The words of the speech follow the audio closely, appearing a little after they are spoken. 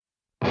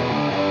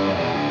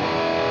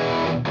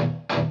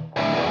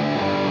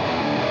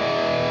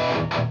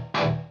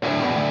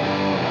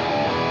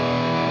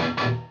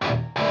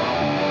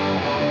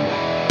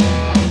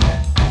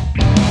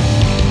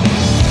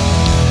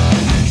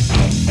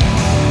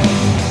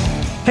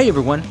Hey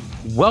everyone,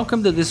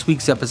 welcome to this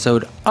week's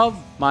episode of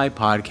my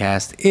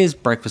podcast, Is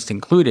Breakfast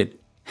Included?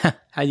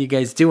 How you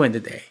guys doing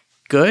today?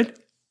 Good?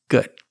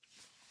 Good.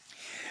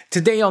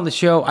 Today on the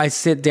show, I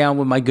sit down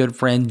with my good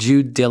friend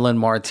Jude Dylan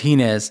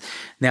Martinez.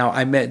 Now,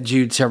 I met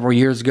Jude several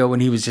years ago when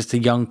he was just a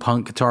young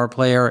punk guitar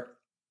player,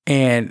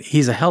 and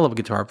he's a hell of a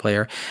guitar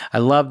player. I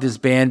loved his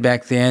band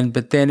back then,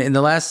 but then in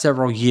the last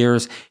several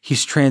years,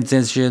 he's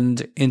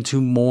transitioned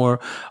into more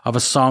of a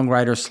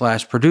songwriter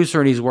slash producer,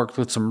 and he's worked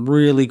with some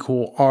really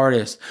cool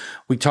artists.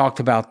 We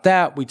talked about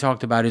that. We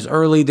talked about his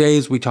early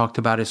days. We talked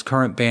about his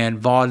current band,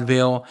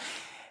 Vaudeville.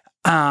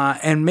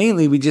 And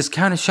mainly we just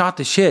kind of shot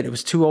the shit. It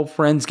was two old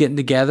friends getting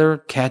together,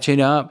 catching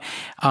up.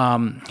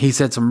 He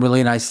said some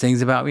really nice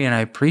things about me and I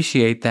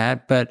appreciate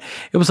that, but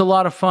it was a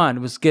lot of fun.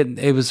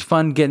 It was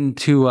fun getting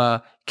to,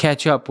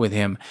 catch up with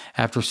him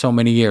after so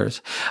many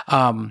years.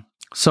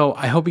 So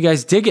I hope you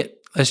guys dig it.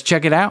 Let's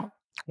check it out.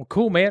 Well,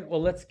 cool, man.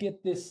 Well, let's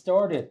get this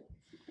started.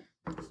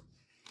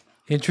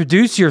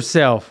 Introduce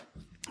yourself.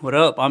 What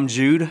up? I'm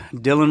Jude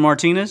Dylan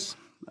Martinez.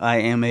 I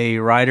am a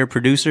writer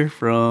producer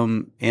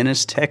from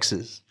Ennis,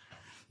 Texas.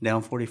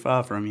 Down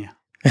 45 from you.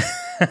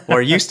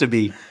 Or used to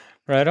be.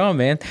 Right on,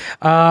 man.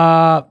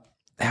 How'd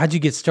you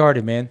get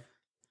started, man?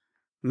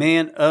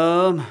 Man,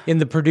 in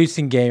the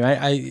producing game,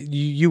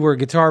 you were a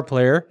guitar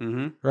player,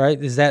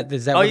 right? Is that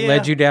what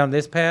led you down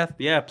this path?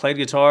 Yeah, I played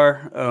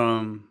guitar.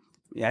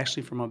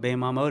 Actually, for my band,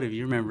 My Motive.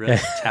 You remember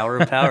that Tower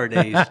of Power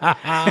days.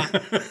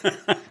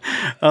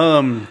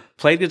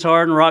 Played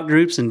guitar in rock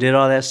groups and did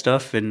all that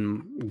stuff,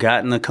 and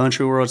got in the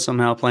country world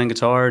somehow playing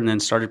guitar, and then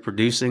started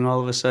producing all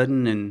of a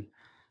sudden, and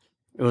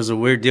it was a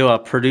weird deal. I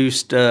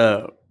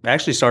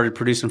actually started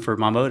producing for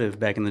My Motive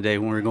back in the day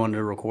when we were going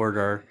to record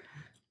our,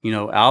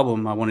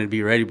 album. I wanted to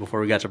be ready before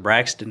we got to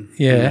Braxton,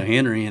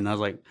 Henry, and I was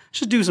like,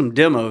 just do some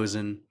demos,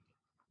 and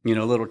a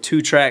little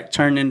 2-track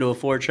turned into a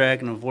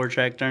 4-track, and a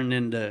 4-track turned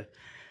into,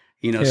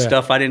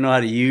 stuff I didn't know how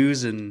to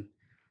use, and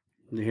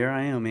here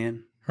I am,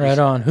 man. Right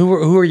on. Who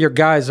were your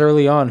guys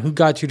early on? Who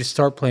got you to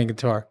start playing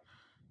guitar?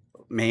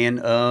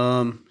 Man,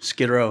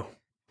 Skid Row.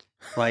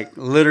 Like,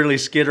 literally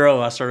Skid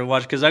Row. I started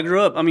watching, because I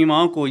grew up,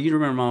 my uncle, you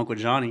remember my Uncle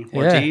Johnny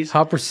Ortiz? Yeah,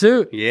 Hot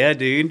Pursuit. Yeah,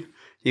 dude.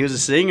 He was a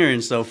singer,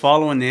 and so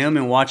following them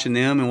and watching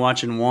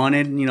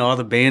Wanted, all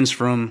the bands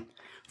from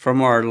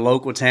our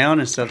local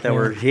town and stuff that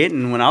were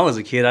hitting. When I was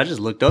a kid, I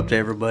just looked up to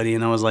everybody,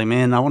 and I was like,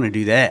 man, I want to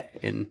do that.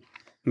 And,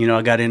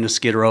 I got into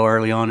Skid Row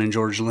early on, and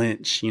George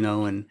Lynch,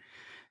 and,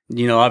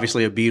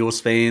 obviously a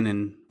Beatles fan,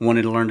 and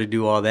wanted to learn to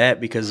do all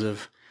that because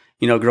of,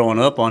 growing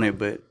up on it.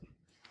 But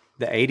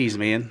the 80s,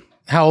 man.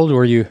 How old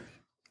were you?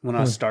 When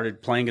I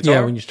started playing guitar?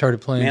 Yeah, when you started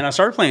playing. Man, I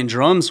started playing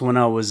drums when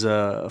I was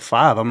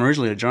 5. I'm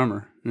originally a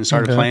drummer. And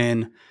started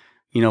playing,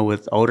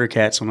 with older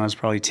cats when I was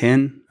probably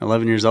 10,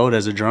 11 years old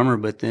as a drummer.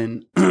 But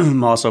then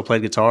also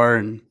played guitar,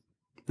 and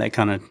that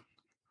kind of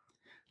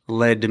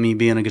led to me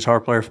being a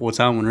guitar player full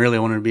time when really I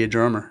wanted to be a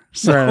drummer.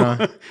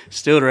 So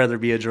still would rather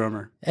be a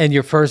drummer. And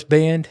your first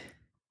band?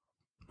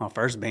 My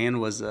first band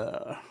was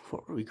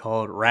what we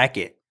called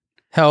Racket.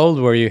 How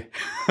old were you?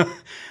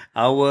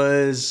 I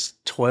was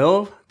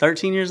 12,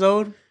 13 years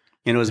old.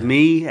 And it was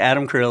me,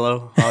 Adam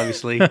Carrillo,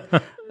 obviously,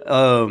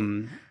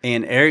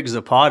 and Eric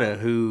Zapata,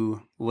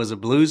 who was a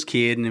blues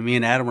kid, and me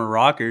and Adam were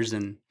rockers.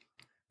 And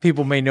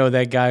people may know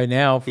that guy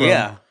now.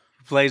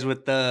 Plays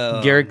with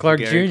Gary Clark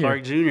Jr.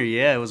 Clark Jr.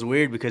 Yeah, it was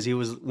weird because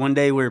one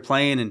day we were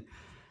playing, and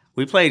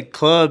we played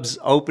clubs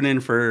opening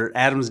for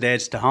Adam's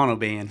dad's Tejano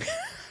band.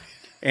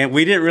 And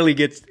we didn't really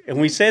and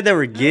we said there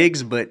were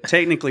gigs, but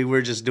technically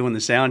we're just doing the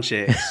sound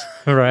checks.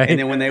 Right. And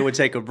then when they would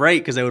take a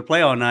break, because they would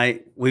play all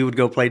night, we would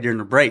go play during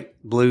the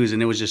break, blues,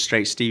 and it was just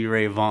straight Stevie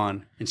Ray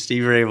Vaughan and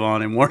Stevie Ray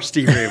Vaughan and more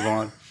Stevie Ray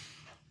Vaughan.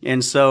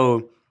 And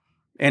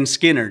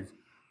Skynyrd,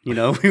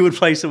 we would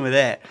play some of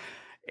that.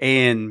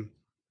 And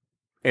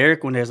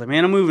Eric one day was like,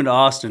 man, I'm moving to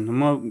Austin.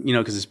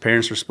 Because his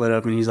parents were split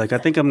up, and he's like, I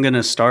think I'm going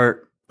to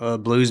start a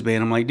blues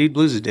band. I'm like, dude,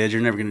 blues is dead.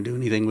 You're never going to do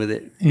anything with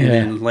it. Yeah. And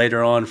then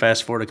later on,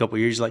 fast forward a couple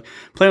of years, he's like,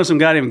 playing with some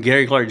guy named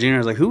Gary Clark Jr. I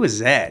was like, who is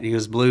that? He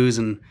goes, blues.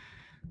 And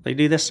like,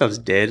 dude, that stuff's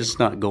dead. It's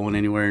not going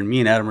anywhere. And me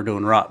and Adam are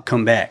doing rock.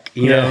 Come back,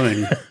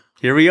 and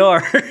here we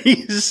are.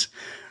 He's,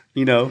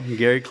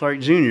 Gary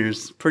Clark Jr.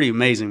 is pretty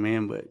amazing,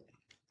 man. But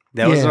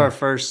that was our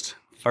first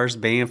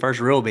band, first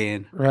real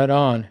band. Right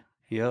on.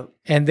 Yep.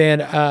 And then,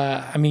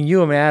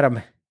 you and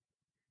Adam.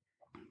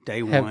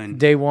 Day one.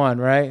 Day one,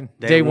 right?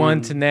 Day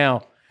one to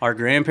now. Our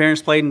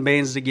grandparents played in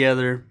bands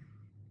together.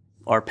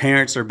 Our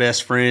parents are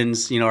best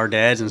friends. Our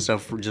dads and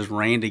stuff just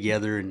ran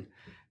together and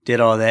did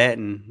all that.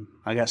 And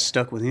I got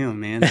stuck with him,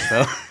 man.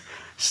 So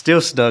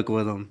still stuck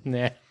with him.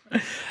 Yeah.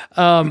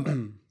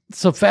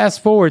 So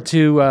fast forward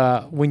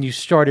to when you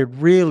started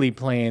really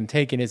playing,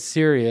 taking it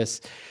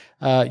serious.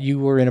 You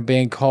were in a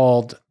band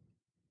called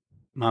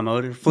My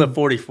Motive, Flip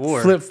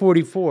 44. Flip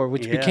 44,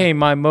 which became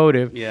My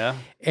Motive. Yeah.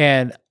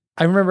 And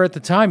I remember at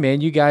the time,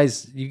 man, you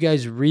guys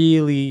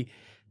really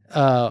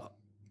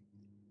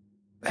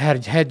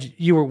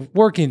you were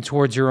working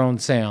towards your own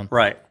sound.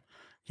 Right.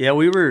 Yeah,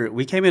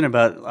 we came in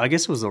about, I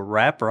guess it was the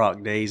rap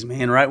rock days,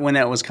 man, right when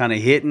that was kind of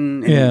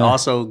hitting and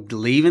also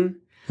leaving.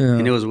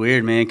 And it was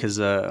weird, man, because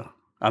I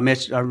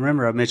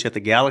remember I met you at the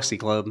Galaxy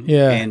Club.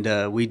 Yeah.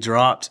 And we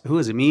dropped, who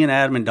was it? Me and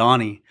Adam and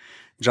Donnie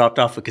dropped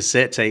off a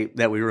cassette tape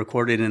that we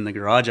recorded in the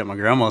garage at my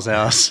grandma's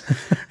house.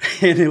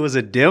 And it was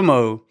a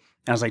demo.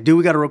 I was like, dude,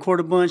 we got to record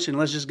a bunch and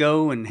let's just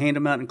go and hand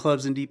them out in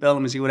clubs in Deep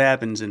Ellum and see what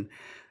happens. And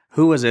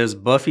who was it? It was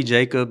Buffy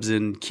Jacobs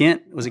and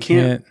Kent. Was it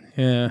Kent?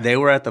 Yeah. They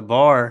were at the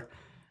bar,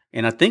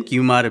 and I think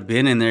you might have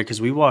been in there because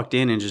we walked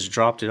in and just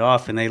dropped it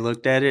off, and they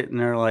looked at it and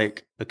they're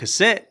like, a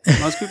cassette?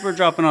 Most people are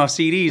dropping off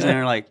CDs, and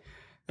they're like,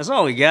 that's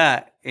all we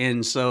got.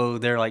 And so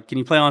they're like, can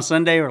you play on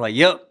Sunday? We're like,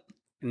 yep.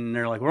 And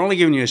they're like, we're only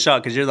giving you a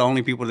shot because you're the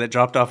only people that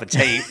dropped off a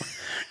tape.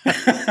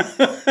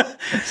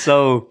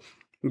 So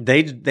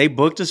they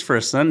booked us for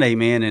a Sunday,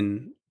 man,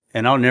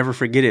 and I'll never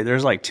forget it.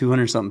 There's like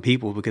 200 something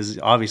people because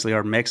obviously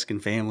our Mexican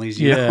families,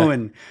 you know,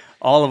 and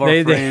all of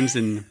our friends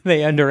and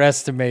they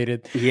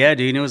underestimated. Yeah,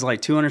 dude. And it was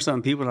like 200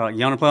 something people. Like,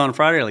 you want to play on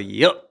Friday? Like,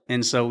 yep.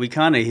 And so we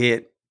kind of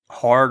hit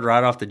hard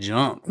right off the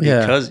jump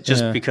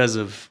because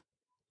of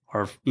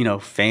our, you know,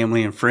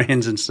 family and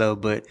friends and stuff.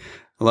 But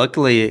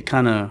luckily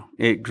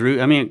it grew.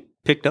 I mean, it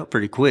picked up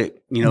pretty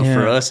quick, you know,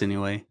 for us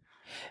anyway.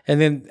 And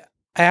then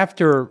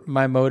after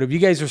My Motive, you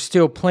guys are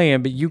still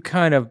playing, but you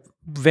kind of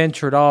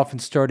ventured off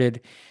and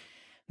started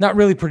not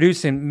really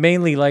producing,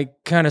 mainly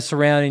like kind of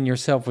surrounding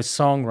yourself with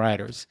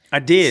songwriters. I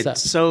did.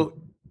 So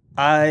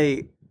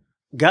I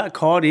got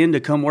called in to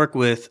come work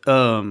with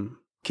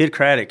Kid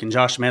Craddock and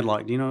Josh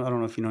Medlock. Do you know? I don't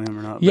know if you know him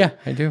or not. Yeah,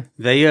 I do.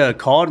 They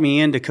called me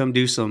in to come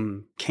do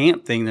some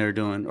camp thing they were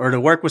doing, or to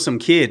work with some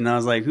kid. And I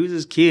was like, who's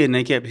this kid? And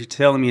they kept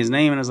telling me his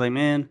name. And I was like,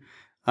 man,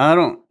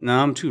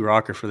 I'm too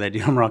rocker for that,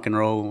 dude. I'm rock and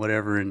roll and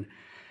whatever. And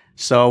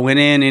so I went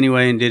in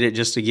anyway and did it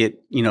just to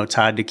get, you know,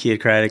 tied to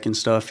Kid Craddock and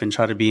stuff and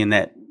try to be in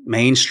that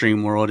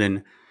mainstream world,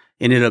 and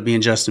ended up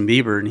being Justin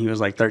Bieber. And he was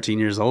like 13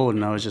 years old.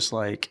 And I was just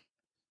like,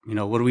 you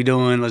know, what are we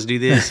doing? Let's do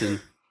this. And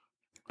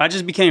I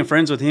just became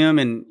friends with him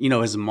and, you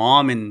know, his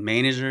mom and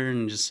manager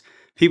and just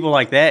people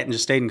like that, and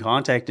just stayed in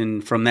contact.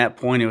 And from that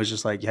point, it was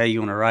just like, hey, you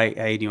want to write?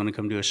 Hey, do you want to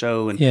come do a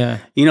show? And,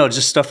 you know,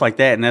 just stuff like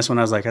that. And that's when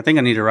I was like, I think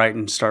I need to write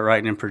and start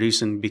writing and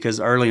producing, because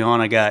early on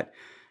I got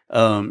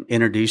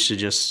introduced to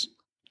just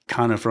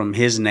kind of from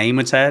his name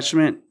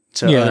attachment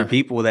to other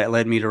people that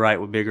led me to write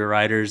with bigger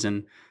writers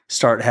and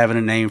start having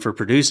a name for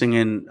producing.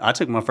 And I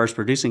took my first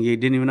producing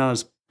gig, didn't even know I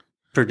was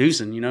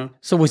producing, you know?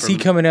 So was he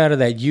coming out of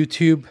that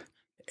YouTube?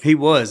 He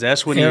was.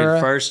 That's when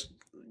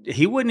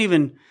he wasn't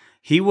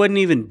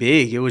even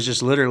big. It was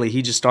just literally,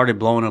 he just started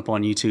blowing up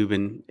on YouTube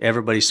and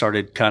everybody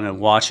started kind of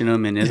watching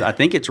him. And I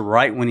think it's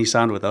right when he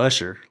signed with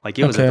Usher. Like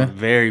it was at the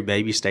very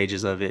baby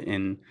stages of it.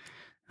 And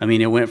I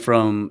mean, it went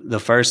from the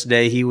first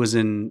day he was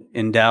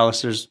in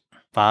Dallas, there's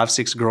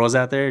 5-6 girls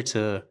out there,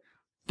 to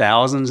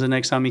thousands the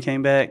next time he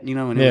came back, you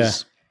know, and it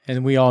was,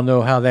 and we all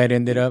know how that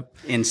ended up.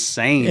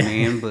 Insane,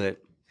 man.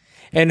 But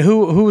and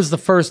who was the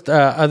first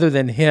other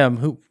than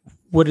him?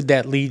 What did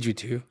that lead you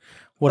to?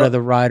 What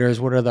other writers?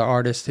 What other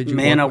artists did you?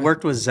 Man, I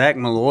worked with Zach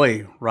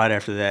Malloy right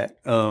after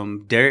that.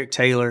 Derek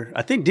Taylor.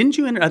 I think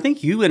I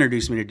think you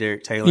introduced me to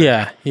Derek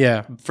Taylor.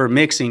 Yeah. For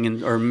mixing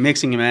and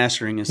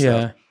mastering and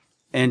stuff.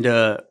 And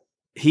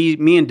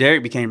me and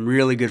Derek became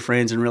really good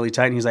friends and really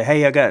tight. And he's like,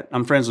 hey,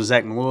 I'm friends with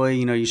Zach Malloy.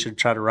 You know, you should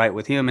try to write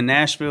with him in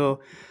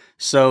Nashville.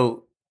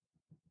 So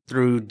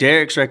through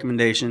Derek's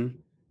recommendation,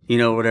 you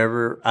know,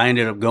 whatever, I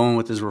ended up going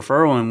with his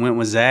referral and went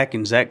with Zach,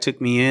 and Zach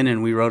took me in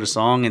and we wrote a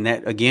song, and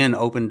that again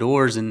opened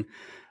doors, and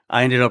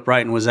I ended up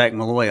writing with Zach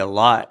Malloy a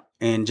lot.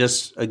 And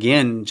just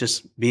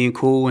being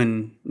cool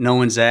and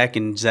knowing Zach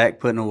and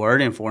Zach putting a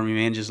word in for me,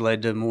 man, just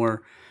led to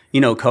more,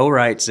 you know,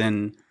 co-writes,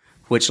 and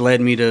which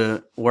led me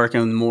to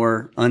working with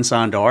more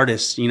unsigned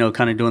artists, you know,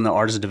 kind of doing the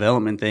artist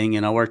development thing.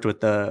 And I worked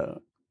with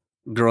the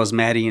girls,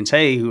 Maddie and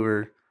Tay, who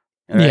are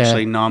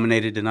actually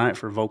nominated tonight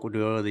for Vocal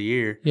Duo of the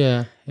Year.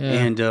 Yeah.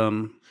 And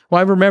well,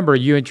 I remember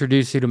you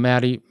introduced you to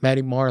Maddie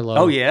Marlowe.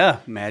 Oh yeah,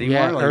 Maddie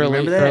Marlowe.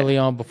 Early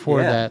on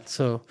before that.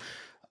 So,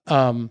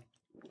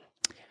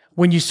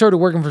 when you started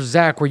working for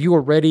Zach, were you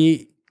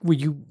already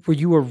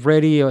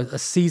a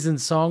seasoned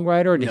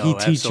songwriter, or did he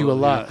teach you a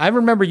lot? I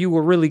remember you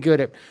were really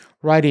good at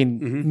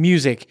writing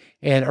music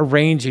and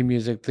arranging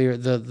music.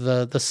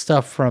 The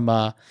stuff from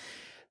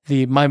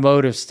the My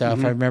Motive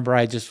stuff. I remember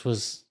I just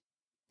was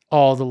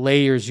all the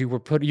layers you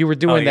were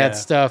doing that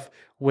stuff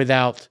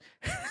without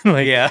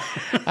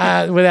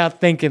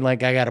without thinking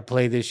like I got to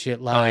play this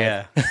shit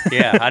live.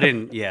 I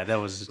didn't. Yeah,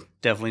 that was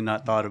definitely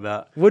not thought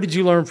about. What did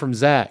you learn from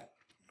Zach?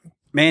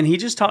 Man, he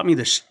just taught me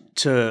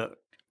dude,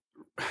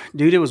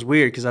 it was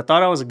weird because I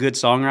thought I was a good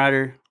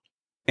songwriter.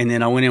 And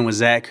then I went in with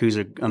Zach, who's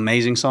an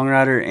amazing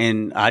songwriter,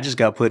 and I just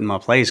got put in my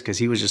place because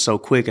he was just so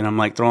quick. And I'm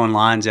like throwing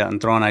lines out and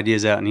throwing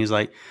ideas out, and he's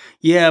like,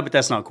 "Yeah, but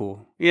that's not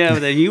cool." Yeah, but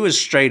then he was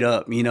straight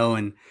up, you know,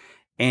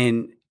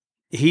 and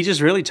he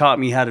just really taught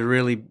me how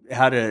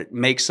to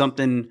make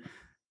something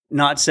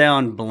not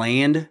sound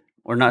bland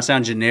or not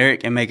sound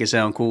generic and make it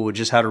sound cool.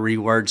 Just how to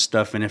reword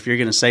stuff, and if you're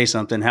gonna say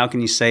something, how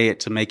can you say it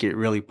to make it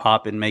really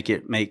pop and make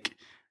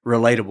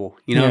relatable,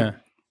 you know? Yeah.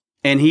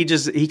 And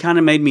he kind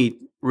of made me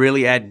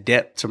really add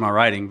depth to my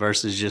writing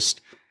versus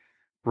just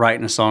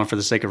writing a song for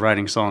the sake of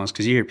writing songs.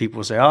 Because you hear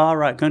people say, "Oh, I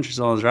write country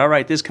songs," or "I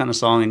write this kind of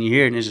song," and you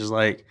hear it, and it's just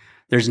like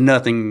there's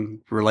nothing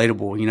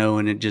relatable, you know,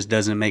 and it just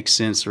doesn't make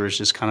sense, or it's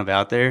just kind of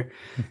out there.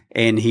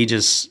 And he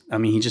just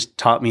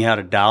taught me how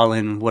to dial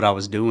in what I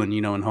was doing,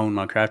 you know, and hone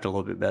my craft a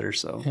little bit better.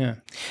 So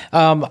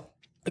yeah.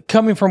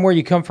 Coming from where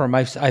you come from,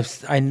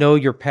 I know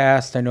your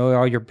past, I know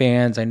all your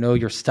bands, I know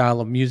your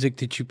style of music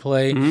that you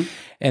play,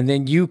 and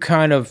then you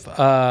kind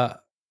of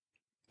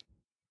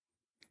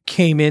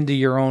came into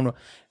your own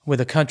with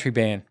a country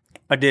band.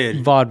 I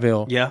did.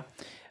 Vaudeville. Yeah.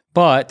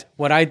 But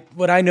what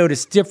I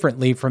noticed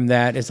differently from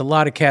that is a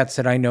lot of cats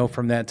that I know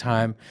from that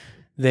time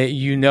that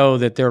you know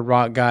that they're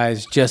rock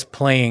guys just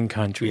playing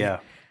country. Yeah.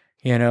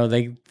 You know,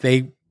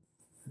 they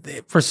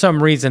for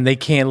some reason they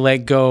can't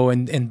let go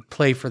and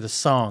play for the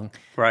song.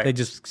 Right. They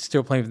just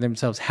still play for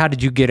themselves. How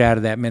did you get out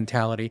of that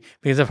mentality?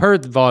 Because I've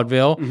heard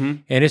vaudeville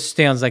and it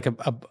sounds like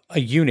a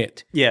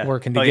unit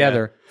working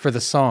together for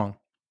the song.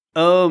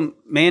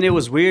 Man, it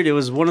was weird. It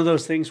was one of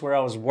those things where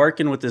I was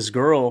working with this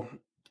girl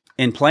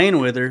and playing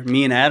with her.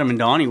 Me and Adam and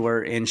Donnie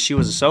were, and she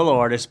was a solo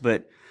artist.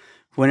 But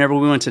whenever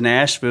we went to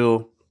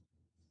Nashville,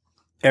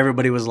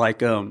 everybody was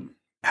like,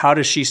 how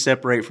does she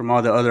separate from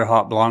all the other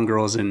hot blonde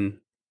girls in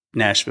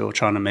Nashville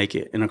trying to make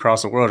it and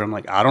across the world? I'm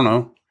like, I don't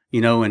know,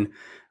 you know, and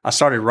I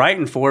started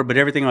writing for her, but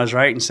everything I was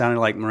writing sounded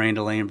like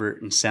Miranda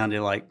Lambert and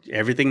sounded like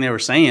everything they were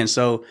saying.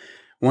 So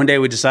one day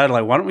we decided,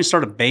 like, why don't we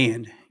start a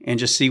band and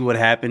just see what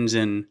happens?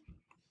 And,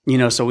 you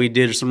know, so we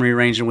did some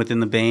rearranging within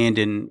the band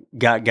and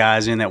got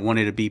guys in that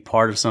wanted to be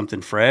part of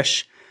something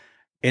fresh.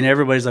 And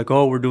everybody's like,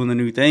 "Oh, we're doing the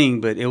new thing,"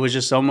 but it was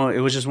just one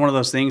of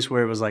those things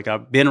where it was like I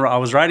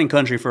was writing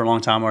country for a long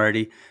time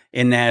already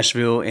in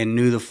Nashville and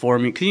knew the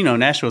formula, because, you know,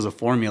 Nashville's a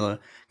formula.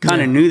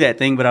 Kind of knew that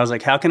thing, but I was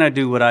like, how can I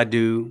do what I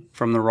do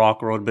from the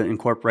rock world but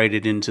incorporate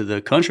it into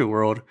the country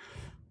world?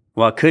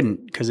 Well, I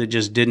couldn't, because it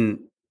just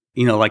didn't,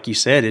 you know, like you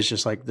said, it's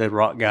just like the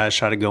rock guys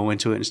try to go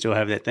into it and still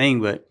have that thing.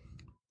 But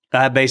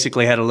I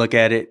basically had to look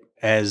at it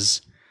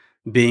as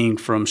being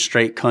from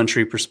straight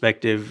country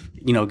perspective,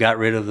 you know, got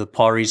rid of the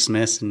Paul Reed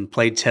Smiths and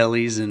played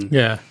tellies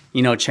and,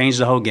 you know, changed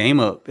the whole game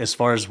up as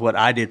far as what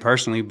I did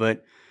personally.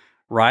 But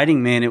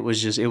writing, man, it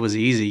was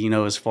easy, you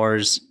know, as far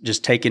as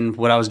just taking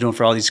what I was doing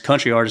for all these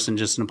country artists and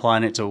just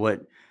applying it to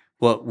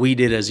what we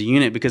did as a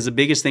unit. Because the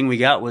biggest thing we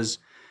got was,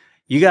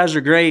 you guys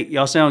are great,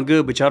 y'all sound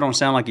good, but y'all don't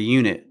sound like a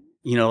unit,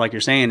 you know, like you're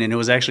saying. And it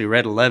was actually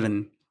Red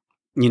 11,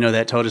 you know,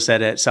 that told us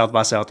that at South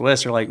by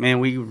Southwest. They're like, "Man,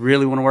 we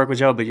really want to work with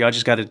y'all, but y'all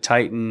just got to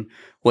tighten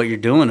what you're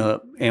doing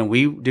up." And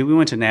we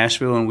went to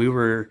Nashville and we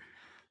wrote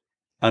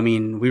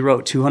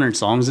 200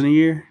 songs in a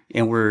year,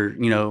 and we're,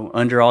 you know,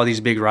 under all these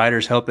big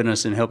writers helping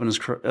us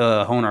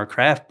hone our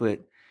craft.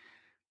 But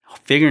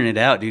figuring it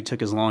out, dude,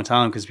 took us a long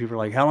time, because people are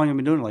like, "How long have you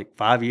been doing it?" Like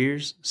 5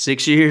 years,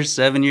 6 years,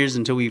 7 years,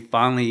 until we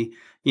finally,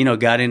 you know,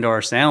 got into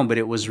our sound. But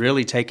it was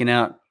really taking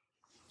out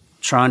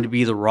trying to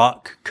be the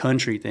rock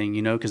country thing,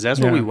 you know, because that's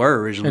what we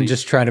were originally. And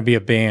just trying to be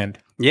a band.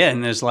 Yeah,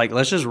 and it's like,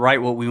 let's just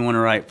write what we want to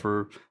write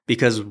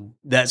because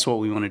that's what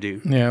we want to do.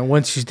 Yeah,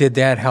 once you did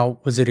that, how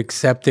was it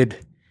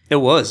accepted? It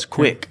was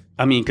quick.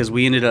 I mean, because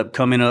we ended up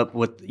coming up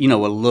with, you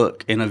know, a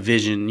look and a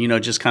vision, you know,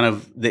 just kind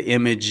of the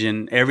image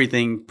and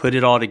everything, put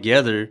it all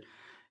together.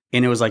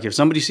 And it was like, if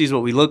somebody sees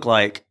what we look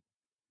like,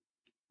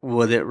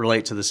 will it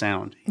relate to the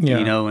sound?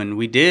 You know, and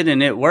we did,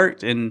 and it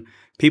worked. And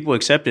people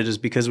accepted us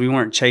because we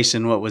weren't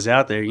chasing what was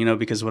out there, you know,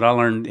 because what I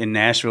learned in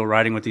Nashville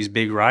writing with these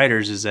big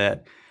writers is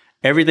that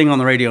everything on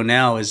the radio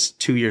now is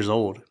 2 years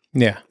old.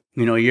 Yeah.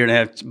 You know, a year and a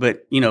half.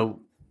 But, you know,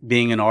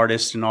 being an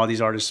artist and all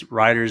these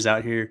writers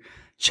out here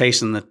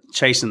chasing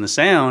the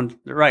sound,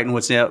 they're writing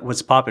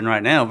what's popping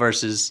right now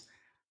versus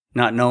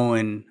not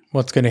knowing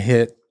what's going to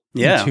hit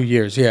in 2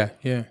 years. Yeah.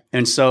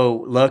 And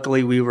so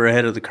luckily we were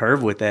ahead of the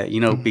curve with that, you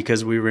know,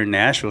 because we were in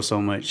Nashville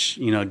so much,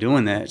 you know,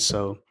 doing that.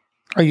 So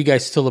are you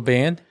guys still a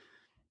band?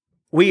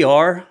 We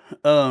are.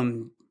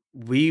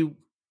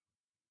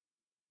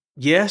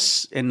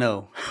 Yes and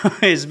no.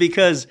 It's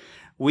because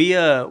we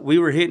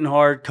were hitting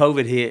hard.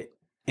 COVID hit,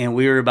 and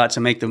we were about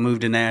to make the move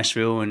to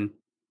Nashville and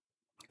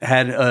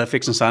had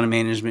fix and sign a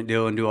management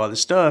deal and do all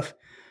this stuff.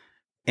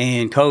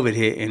 And COVID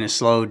hit, and it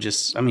slowed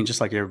just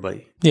like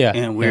everybody. Yeah.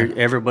 And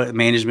everybody,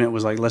 management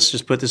was like, let's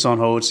just put this on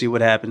hold, see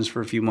what happens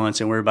for a few months.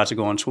 And we're about to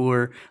go on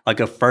tour, like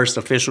a first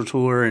official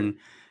tour, and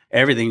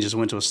everything just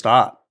went to a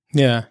stop.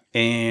 Yeah.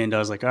 And I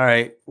was like, all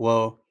right,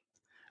 well,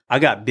 I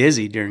got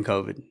busy during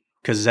COVID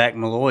because Zach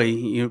Malloy,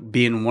 you know,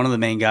 being one of the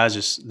main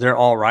guys, they're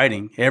all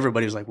writing.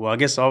 Everybody was like, well, I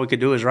guess all we could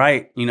do is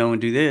write, you know,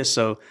 and do this.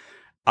 So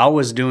I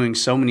was doing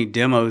so many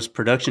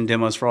production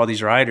demos for all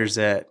these writers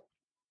that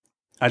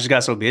I just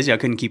got so busy I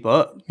couldn't keep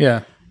up.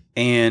 Yeah.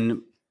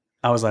 And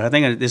I was like, I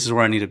think this is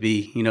where I need to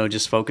be, you know,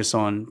 just focus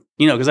on,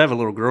 you know, because I have a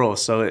little girl.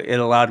 So it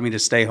allowed me to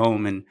stay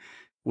home and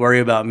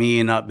worry about me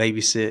and not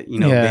babysit, you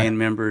know, band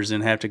members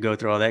and have to go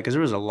through all that, because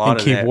there was a lot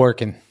of that. Keep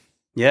working.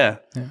 Yeah.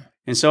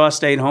 And so I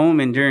stayed home,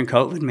 and during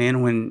COVID,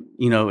 man, when,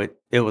 you know,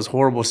 it was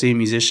horrible seeing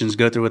musicians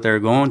go through what they were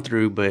going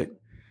through, but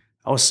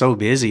I was so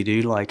busy,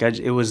 dude. Like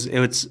it was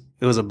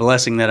a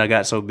blessing that I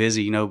got so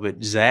busy, you know,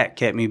 but Zach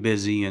kept me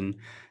busy, and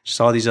just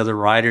all these other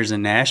writers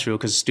in Nashville,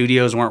 because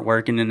studios weren't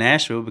working in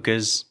Nashville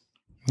because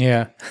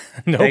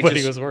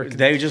nobody was working.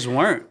 They just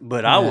weren't.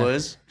 But I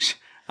was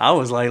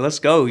like, let's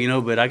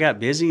go, but I got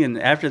busy.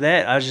 And after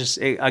that,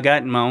 I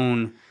got in my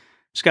own,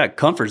 just got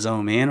comfort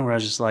zone, man, where I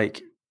was just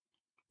like,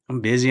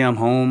 I'm busy. I'm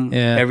home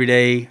every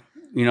day.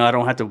 I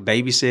don't have to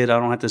babysit. I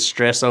don't have to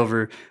stress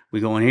over, we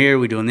going here,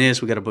 we doing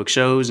this, we got to book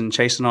shows and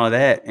chasing all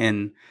that.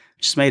 And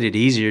just made it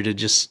easier to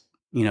just,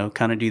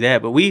 kind of do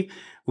that. But we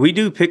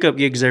do pick up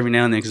gigs every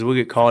now and then because we'll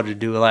get called to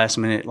do a last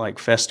minute like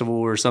festival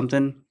or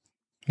something.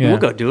 Yeah. We'll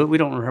go do it.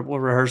 We'll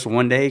rehearse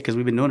one day because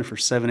we've been doing it for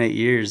 7-8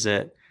 years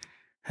that,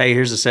 hey,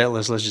 here's a set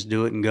list. Let's just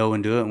do it and go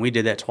and do it. And we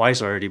did that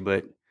twice already,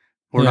 but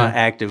we're not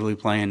actively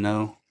playing,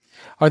 no.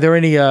 Are there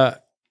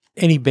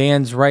any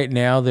bands right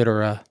now that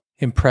are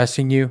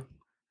impressing you?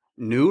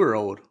 New or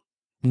old?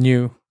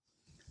 New.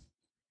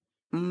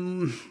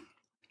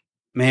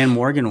 Man,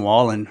 Morgan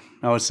Wallen.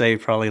 I would say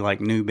probably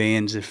like new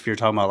bands if you're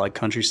talking about like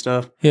country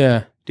stuff.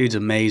 Yeah. Dude's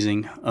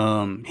amazing.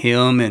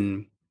 Him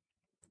and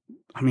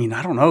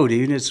I don't know,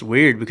 dude. It's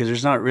weird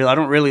because I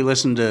don't really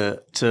listen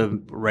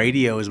to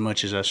radio as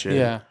much as I should.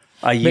 Yeah.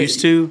 I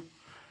used to,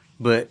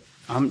 but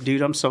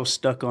I'm so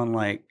stuck on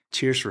like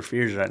Tears for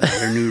Fears right now,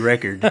 their new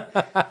record.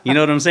 You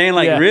know what I'm saying?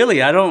 Like really,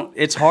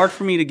 it's hard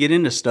for me to get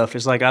into stuff.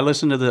 It's like I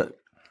listen to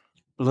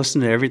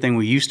everything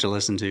we used to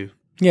listen to.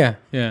 Yeah,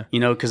 yeah.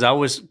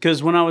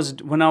 Because when I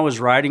was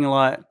writing a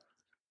lot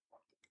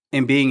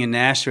and being in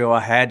Nashville,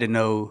 I had to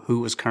know who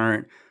was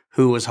current,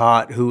 who was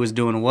hot, who was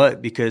doing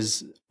what,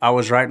 because I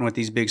was writing with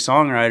these big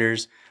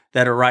songwriters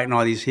that are writing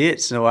all these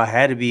hits. So I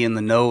had to be in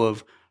the know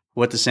of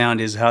what the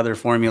sound is, how their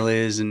formula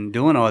is, and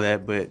doing all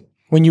that. But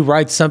when you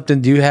write something,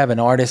 do you have an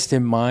artist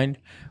in mind,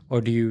 or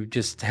do you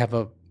just have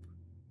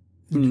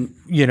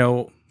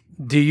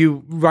do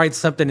you write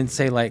something and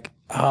say like,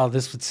 oh,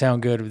 this would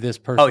sound good with this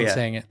person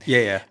saying it?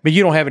 Yeah. But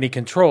you don't have any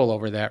control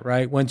over that,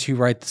 right? Once you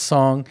write the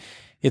song,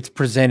 it's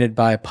presented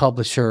by a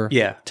publisher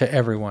to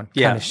everyone.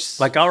 Yeah.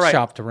 Like I'll write,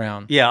 shopped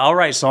around. Yeah, I'll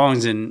write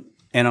songs and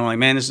I'm like,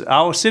 man,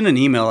 I'll send an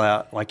email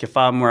out. Like if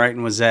I'm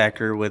writing with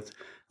Zach or with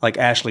like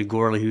Ashley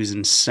Gorley, who's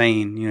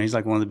insane. He's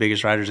like one of the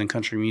biggest writers in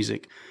country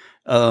music.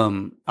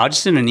 I'll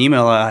just send an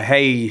email out,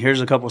 hey,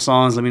 here's a couple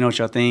songs, let me know what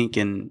y'all think,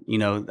 and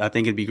I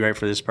think it'd be great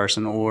for this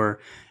person. Or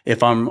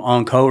if I'm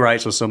on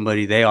co-writes with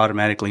somebody, they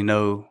automatically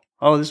know,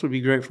 oh, this would be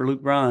great for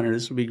Luke Bryan, or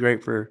this would be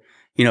great for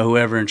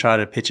whoever, and try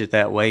to pitch it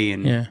that way.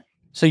 And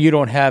so you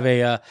don't have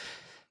that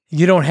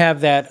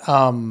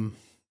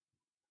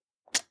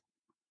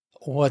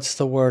what's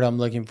the word I'm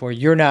looking for?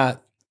 You're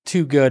not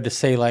too good to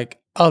say like,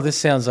 oh, this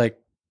sounds like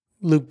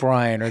Luke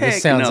Bryan, or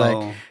this sounds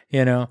like,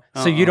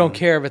 so you don't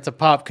care if it's a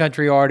pop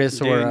country artist.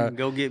 Dude, or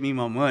go get me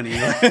my money.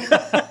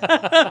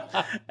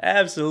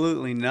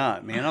 Absolutely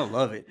not, man. I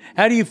love it.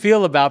 How do you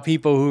feel about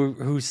people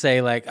who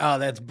say like, oh,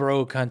 that's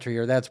bro country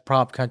or that's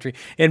pop country?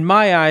 In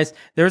my eyes,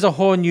 there's a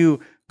whole new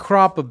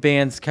crop of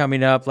bands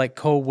coming up like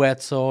Cole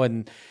Wetzel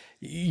and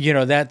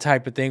that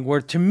type of thing,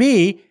 where to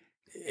me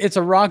it's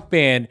a rock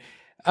band,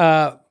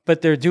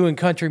 but they're doing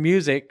country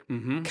music,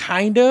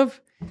 kind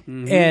of.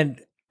 And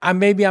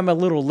maybe I'm a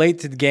little late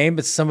to the game,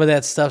 but some of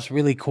that stuff's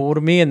really cool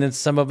to me. And then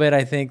some of it,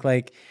 I think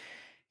like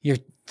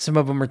some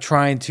of them are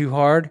trying too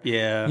hard.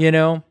 Yeah.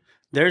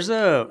 There's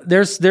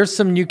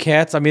some new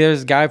cats.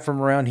 There's a guy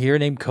from around here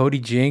named Cody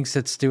Jinks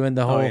that's doing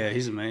the whole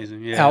he's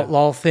amazing. Yeah.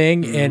 outlaw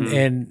thing.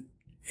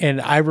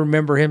 And I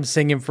remember him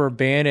singing for a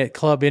band at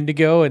Club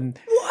Indigo. And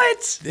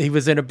what? He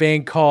was in a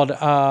band called,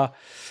 oh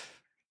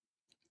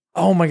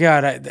my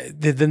God,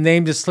 the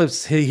name just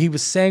slips. He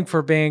was sang for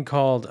a band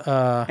called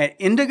at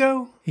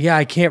Indigo. Yeah,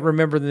 I can't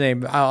remember the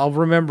name. I'll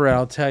remember it.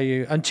 I'll tell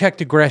you. Unchecked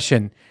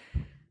Aggression.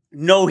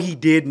 No, he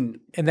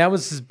didn't. And that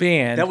was his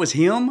band. That was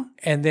him?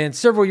 And then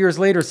several years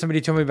later, somebody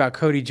told me about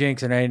Cody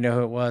Jinks, and I didn't know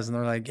who it was. And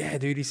they're like, yeah,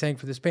 dude, he sang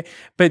for this band.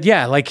 But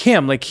yeah, like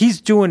him, like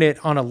he's doing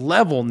it on a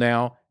level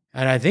now,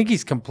 and I think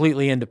he's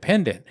completely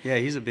independent. Yeah,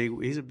 he's a big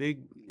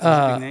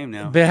name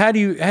now. But how do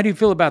you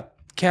feel about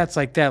cats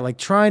like that? Like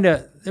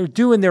they're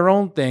doing their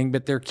own thing,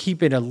 but they're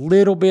keeping a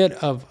little bit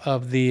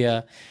of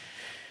the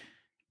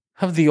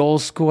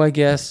old school, I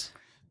guess.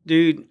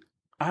 Dude,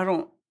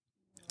 I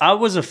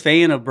was a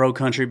fan of bro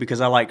country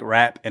because I like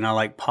rap and I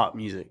like pop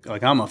music.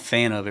 Like I'm a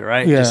fan of it,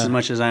 right? Yeah. Just as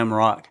much as I am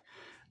rock.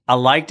 I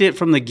liked it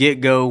from the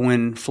get-go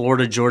when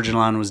Florida Georgia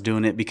Line was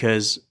doing it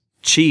because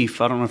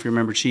Chief, I don't know if you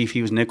remember Chief,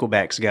 he was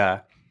Nickelback's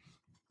guy.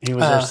 He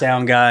was their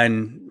sound guy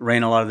and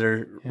ran a lot of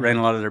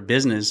their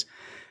business.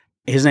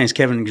 His name's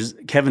Kevin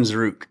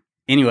Zaruk.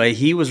 Anyway,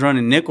 he was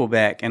running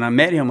Nickelback, and I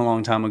met him a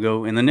long time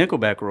ago in the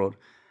Nickelback world.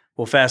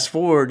 Well, fast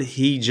forward,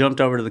 he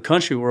jumped over to the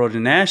country world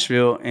in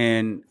Nashville,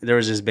 and there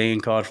was this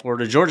band called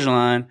Florida Georgia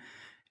Line,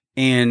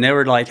 and they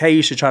were like, hey,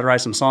 you should try to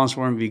write some songs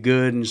for him, be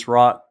good, and just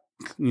rock,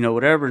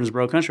 whatever, and just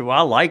bro country. Well,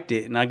 I liked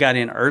it, and I got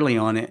in early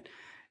on it,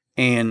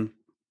 and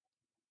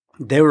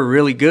they were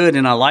really good,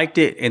 and I liked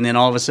it, and then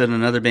all of a sudden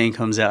another band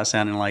comes out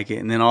sounding like it,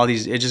 and then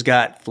it just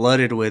got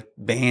flooded with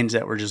bands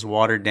that were just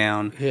watered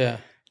down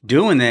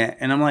doing that,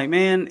 and I'm like,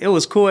 man, it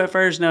was cool at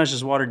first, now it's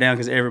just watered down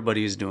because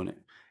everybody was doing it.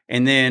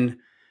 And then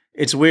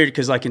it's weird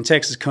because like in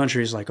Texas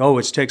country, it's like, oh,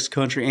 it's Texas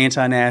country,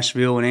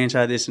 anti-Nashville and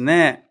anti this and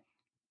that.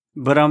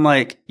 But I'm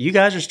like, you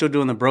guys are still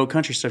doing the bro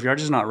country stuff. You're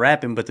just not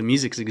rapping, but the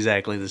music's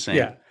exactly the same.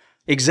 Yeah.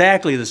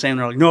 Exactly the same.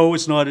 They're like, no,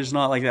 it's not. It's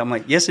not like that. I'm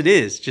like, yes, it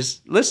is.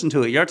 Just listen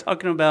to it. You're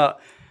talking about,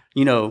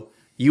 you know,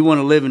 you want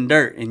to live in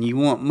dirt and you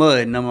want mud.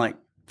 And I'm like,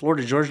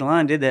 Florida Georgia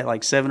Line did that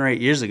like 7 or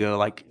 8 years ago.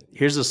 Like,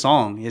 here's the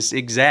song. It's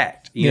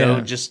exact. You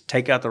know, just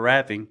take out the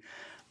rapping.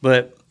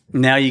 But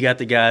now you got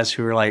the guys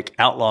who are like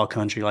outlaw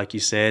country, like you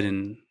said.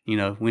 And, you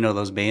know, we know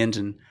those bands.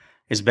 And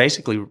it's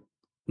basically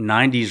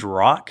 90s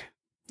rock.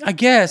 I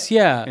guess,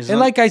 yeah. And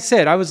like I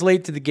said, I was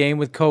late to the game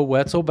with Cole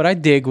Wetzel, but I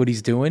dig what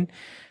he's doing.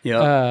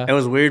 Yeah. It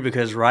was weird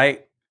because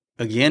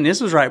again, this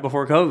was right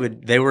before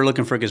COVID. They were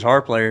looking for a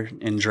guitar player,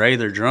 and Dre,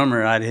 their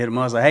drummer, I'd hit him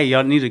up. I was like, hey,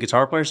 y'all need a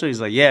guitar player? So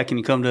he's like, yeah, can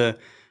you come to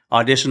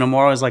audition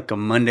tomorrow? It was like a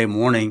Monday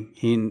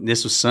morning.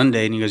 This was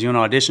Sunday, and he goes, you want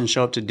to audition?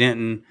 Show up to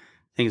Denton.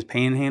 I think it's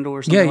Panhandle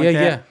or something like that.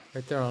 Yeah.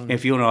 Right there on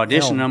if you want to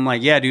audition, I'm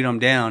like, yeah, dude, I'm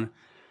down.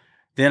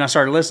 Then I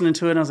started listening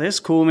to it, and I was like, it's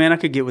cool, man. I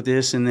could get with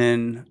this. And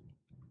then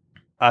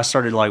I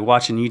started like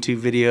watching YouTube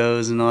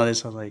videos and all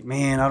this. I was like,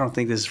 man, I don't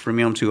think this is for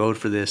me. I'm too old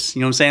for this. You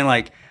know what I'm saying?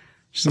 Like,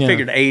 just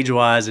figured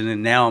age-wise, and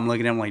then now I'm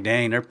looking at them like,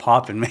 dang, they're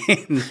popping,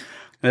 man.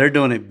 They're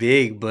doing it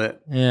big.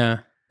 But,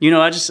 you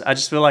know, I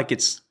just feel like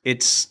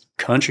it's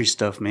country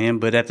stuff, man.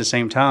 But at the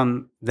same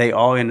time, they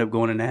all end up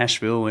going to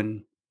Nashville.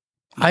 And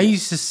I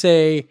used to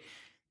say,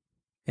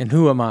 and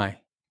who am I?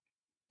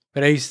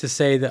 But I used to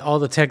say that all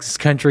the Texas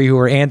country who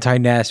were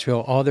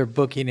anti-Nashville, all their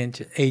booking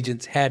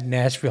agents had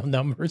Nashville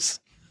numbers.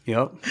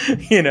 Yep.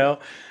 You know?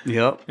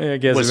 Yep. I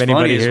guess what's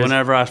funny is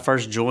whenever I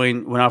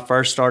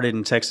first started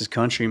in Texas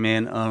country,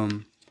 man,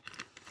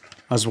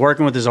 I was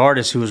working with this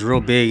artist who was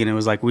real big, and it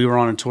was like we were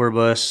on a tour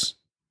bus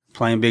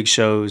playing big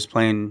shows,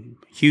 playing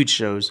huge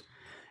shows.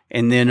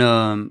 And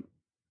then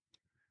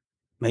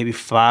maybe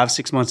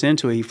 5-6 months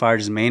into it, he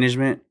fired his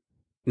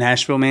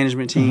Nashville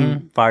management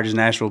team, fired his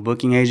Nashville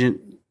booking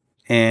agent.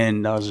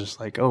 And I was just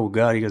like, oh,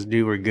 God. He goes,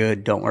 dude, we're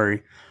good. Don't worry.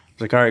 I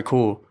was like, all right,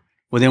 cool.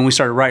 Well, then we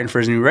started writing for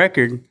his new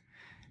record.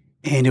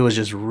 And it was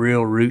just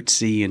real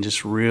rootsy and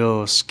just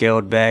real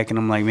scaled back. And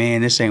I'm like,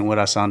 man, this ain't what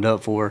I signed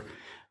up for.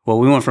 Well,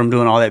 we went from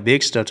doing all that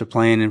big stuff to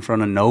playing in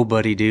front of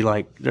nobody, dude.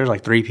 Like, there's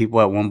like 3 people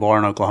at one bar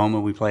in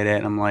Oklahoma we played at.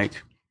 And I'm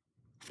like,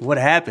 what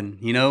happened?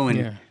 You know?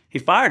 And he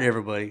fired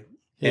everybody.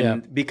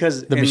 And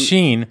because the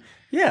machine.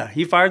 Yeah,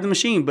 he fired the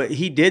machine. But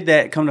he did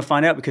that, come to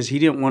find out, because he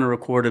didn't want to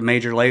record a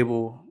major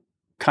label,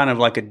 kind of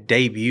like a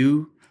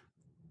debut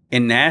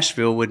in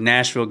Nashville with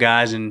Nashville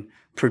guys and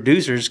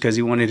producers, because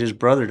he wanted his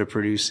brother to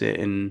produce it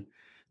and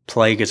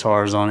play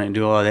guitars on it and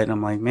do all that. And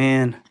I'm like,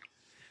 man,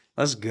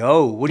 let's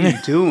go. What are you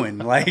doing?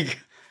 Like,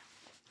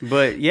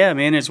 but yeah,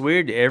 man, it's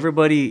weird.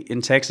 Everybody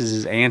in Texas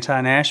is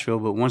anti-Nashville,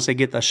 but once they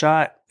get the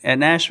shot at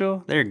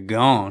Nashville, they're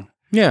gone.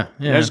 Yeah.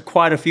 There's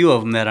quite a few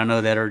of them that I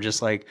know that are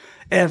just like,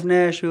 F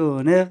Nashville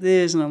and F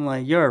this. And I'm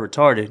like, you're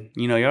retarded.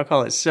 You know, y'all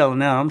call it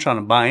selling out. I'm trying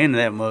to buy into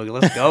that mug.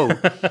 Let's go.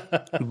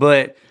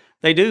 But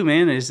they do,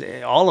 man. It's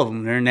all of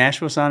them. They're in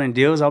Nashville signing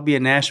deals. I'll be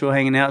in Nashville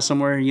hanging out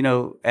somewhere, you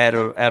know, at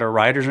a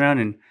writer's round,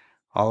 and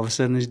all of a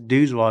sudden these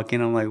dudes walk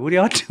in. I'm like, what are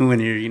y'all doing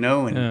here, you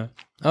know? And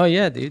oh,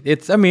 yeah,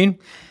 dude. I mean,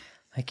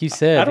 like you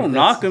said. I don't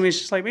knock them. It's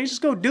just like, man,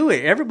 just go do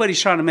it. Everybody's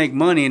trying to make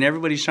money, and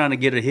everybody's trying to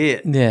get a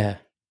hit. Yeah.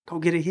 Go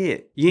get a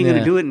hit. You ain't going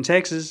to do it in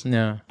Texas.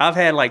 No. I've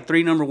had like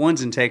 3 number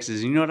ones in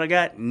Texas. You know what I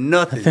got?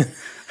 Nothing.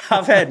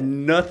 I've had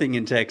nothing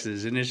in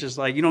Texas. And it's just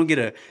like, you don't get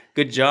a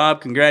good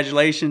job.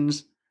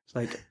 Congratulations. It's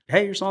like,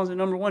 hey, your song's at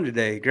number 1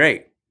 today.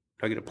 Great.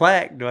 Do I get a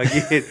plaque? Do I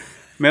get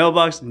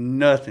mailbox?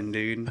 Nothing,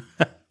 dude.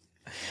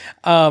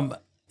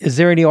 Is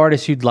there any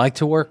artist you'd like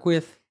to work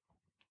with?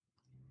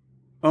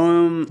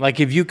 Like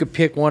if you could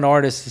pick one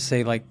artist to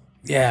say like,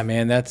 yeah,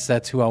 man,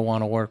 that's who I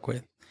want to work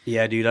with.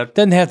 Yeah, dude.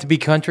 Doesn't have to be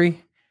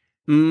country.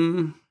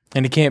 And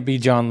it can't be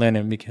John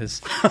Lennon,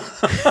 because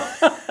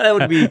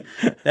that'd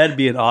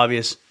be an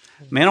obvious.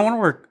 Man, I want to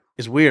work.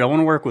 It's weird. I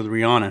want to work with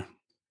Rihanna,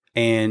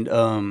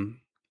 and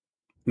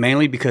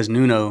mainly because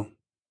Nuno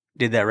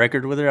did that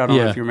record with her. I don't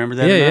know if you remember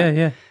that.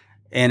 Yeah.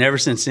 And ever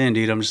since then,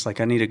 dude, I'm just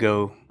like, I need to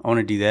go. I want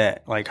to do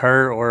that, like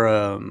her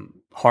or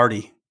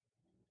Hardy.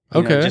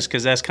 You know, just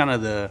because that's kind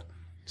of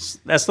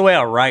that's the way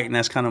I write, and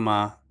that's kind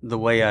of the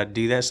way I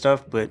do that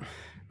stuff. But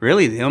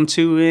really, them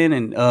two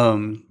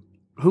and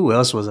who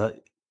else was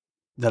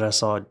that I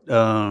saw?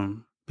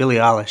 Billie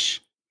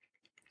Eilish.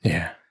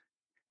 Yeah.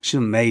 She's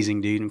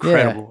amazing, dude.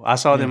 Incredible. Yeah. I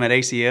saw them at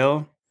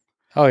ACL.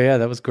 Oh, yeah.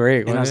 That was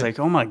great. And I was like,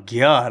 oh, my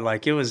God.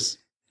 Like, it was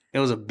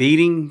a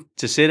beating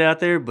to sit out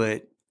there,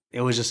 but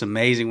it was just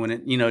amazing when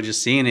it, you know,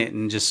 just seeing it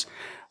and just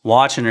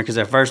watching her. Because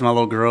at first, my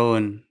little girl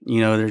and,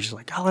 you know, they're just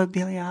like, I love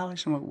Billie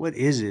Eilish. I'm like, what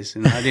is this?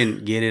 And I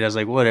didn't get it. I was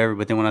like, whatever.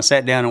 But then when I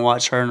sat down and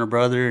watched her and her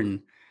brother,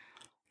 and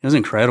it was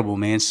incredible,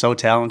 man. So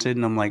talented.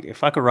 And I'm like,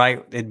 if I could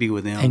write, it'd be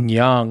with them. And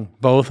young,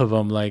 both of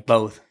them. Like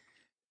both.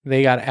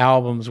 They got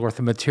albums worth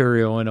of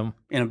material in them.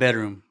 In a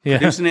bedroom. Yeah.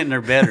 Producing it in their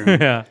bedroom.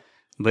 Yeah.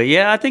 But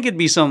yeah, I think it'd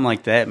be something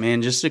like that,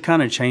 man. Just to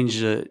kind of change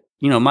the,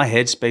 you know, my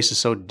headspace is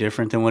so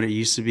different than what it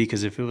used to be.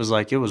 Because if it was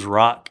like, it was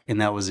rock and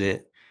that was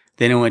it,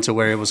 Then it went to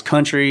where it was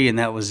country, and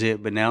that was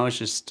it. But now it's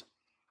just.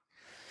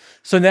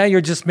 So now you're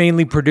just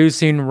mainly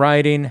producing,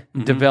 writing,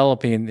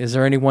 developing. Is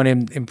there anyone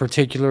in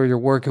particular you're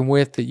working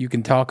with that you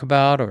can talk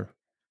about or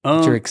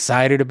that you're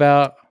excited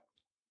about?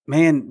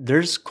 Man,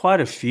 there's quite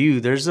a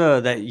few. There's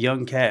that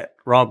young cat,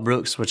 Rob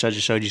Brooks, which I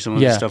just showed you some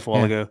of his stuff a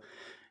while ago.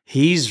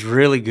 He's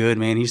really good,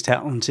 man. He's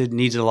talented,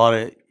 he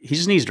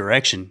just needs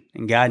direction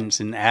and guidance.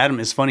 And Adam,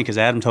 it's funny because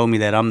Adam told me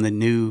that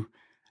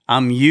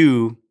I'm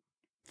you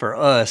for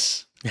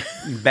us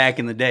back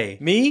in the day.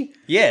 Me?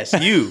 Yes,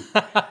 you.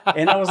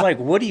 And I was like,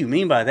 what do you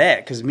mean by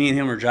that? Because me and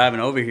him were driving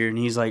over here, and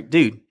he's like,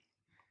 dude,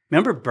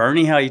 remember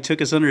Bernie, how he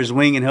took us under his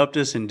wing and helped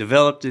us and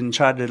developed and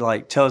tried to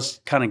like tell us,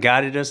 kind of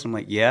guided us? I'm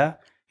like, yeah.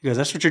 He goes,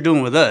 that's what you're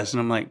doing with us. And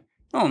I'm like,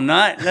 no, I'm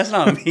not. That's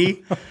not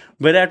me.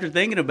 But after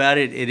thinking about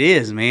it, it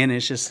is, man.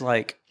 It's just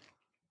like,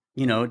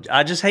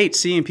 I just hate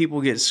seeing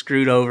people get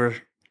screwed over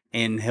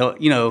and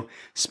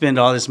spend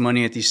all this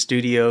money at these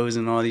studios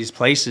and all these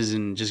places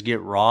and just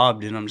get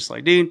robbed. And I'm just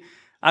like, dude,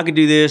 I could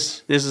do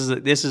this. This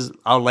is.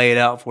 I'll lay it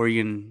out for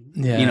you, and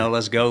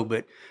let's go.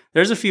 But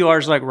there's a few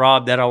artists like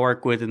Rob that I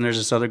work with, and there's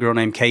this other girl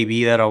named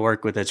KB that I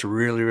work with that's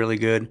really, really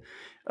good.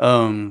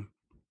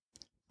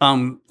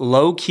 I'm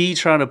low key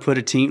trying to put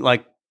a team,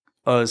 like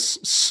a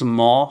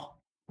small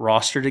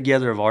roster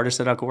together of artists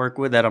that I could work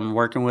with, that I'm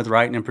working with,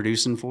 writing and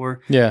producing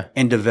for,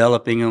 and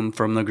developing them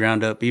from the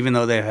ground up. Even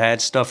though they've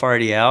had stuff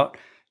already out,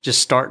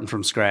 just starting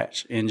from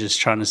scratch and just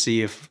trying to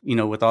see if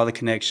with all the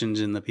connections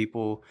and the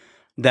people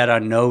that I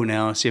know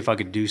now, see if I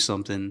could do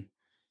something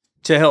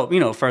to help,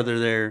 further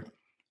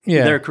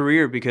their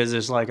career. Because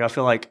it's like, I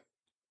feel like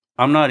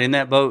I'm not in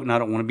that boat and I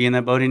don't want to be in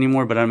that boat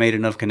anymore, but I made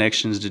enough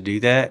connections to do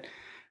that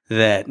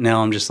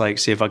now I'm just like,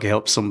 see if I could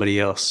help somebody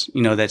else,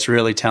 that's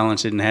really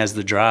talented and has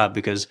the drive.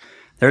 Because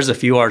there's a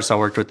few artists I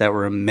worked with that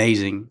were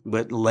amazing,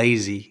 but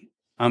lazy.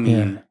 I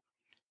mean,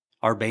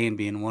 our band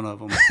being one of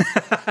them,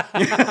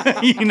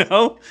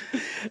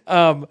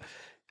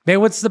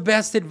 Man, what's the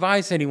best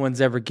advice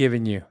anyone's ever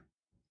given you?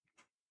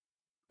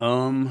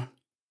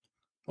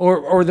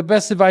 Or the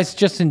best advice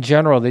just in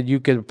general that you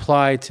could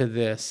apply to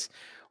this,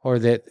 or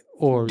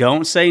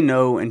don't say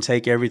no and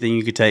take everything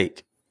you could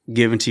take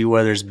given to you,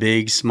 whether it's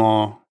big,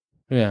 small,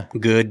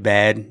 good,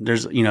 bad.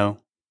 There's, and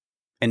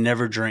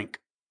never drink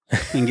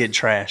and get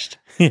trashed.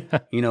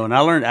 And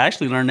I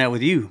actually learned that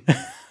with you.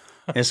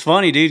 It's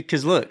funny, dude,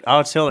 because look,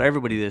 I'll tell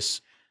everybody this.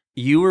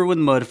 You were with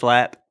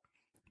Mudflap.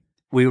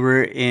 We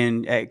were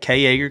at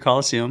K. Yeager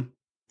Coliseum.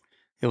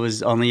 It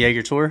was on the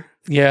Yeager tour.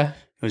 Yeah.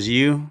 It was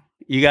you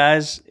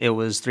guys. It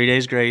was 3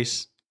 Days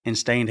Grace and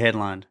Stained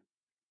headlined.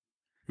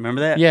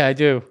 Remember that? Yeah, I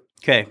do.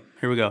 Okay,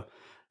 here we go.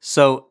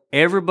 So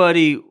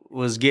everybody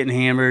was getting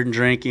hammered and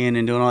drinking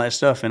and doing all that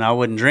stuff, and I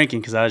wasn't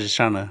drinking because I was just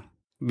trying to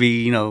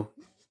be,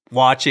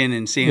 watching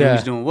and seeing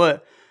who's doing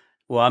what.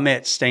 Well, I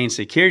met Stained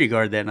security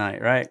guard that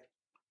night, right?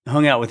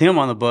 Hung out with him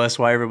on the bus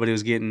while everybody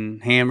was getting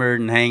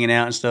hammered and hanging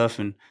out and stuff.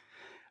 And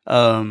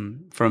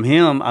from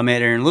him, I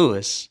met Aaron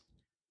Lewis.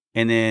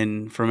 And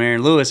then from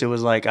Aaron Lewis, it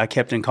was like I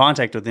kept in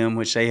contact with them,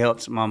 which they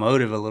helped my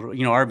motive a little,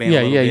 our band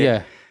a little bit.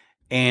 Yeah.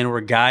 And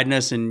were guiding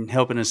us and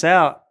helping us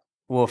out.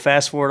 Well,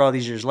 fast forward all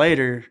these years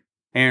later,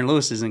 Aaron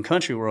Lewis is in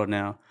Country World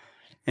now.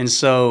 And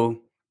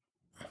so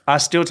I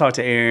still talk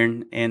to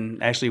Aaron.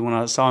 And actually, when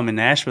I saw him in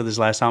Nashville this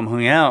last time, I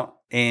hung out.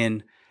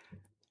 And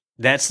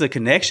that's the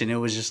connection. It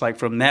was just like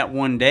from that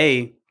one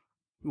day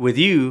with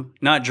you,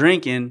 not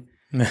drinking,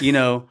 that's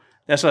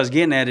what I was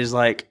getting at, is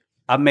like,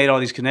 I've made all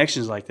these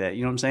connections like that.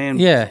 You know what I'm saying?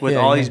 Yeah. With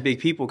all these big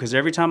people. Because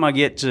every time I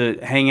get to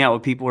hang out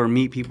with people or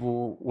meet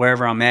people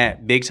wherever I'm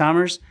at, big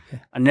timers,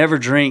 I never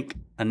drink.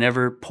 I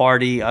never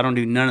party. I don't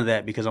do none of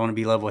that because I want to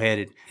be level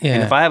headed. Yeah.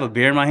 And if I have a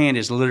beer in my hand,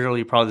 it's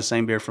literally probably the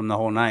same beer from the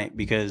whole night,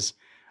 because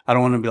I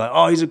don't want to be like,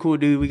 oh, he's a cool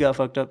dude. We got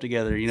fucked up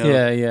together.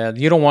 Yeah.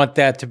 You don't want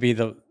that to be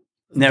the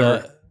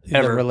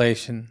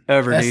relation.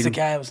 Ever, That's dude. the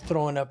guy I was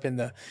throwing up in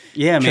the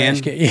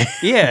man.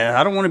 Yeah,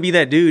 I don't want to be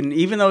that dude. And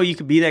even though you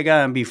could be that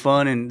guy and be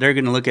fun, and they're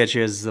going to look at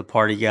you as the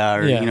party guy,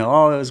 or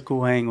oh, it was a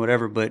cool hang,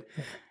 whatever. But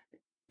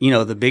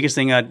the biggest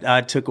thing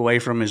I took away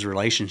from is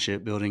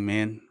relationship building,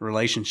 man.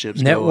 Relationships,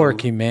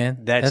 networking, man.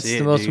 That's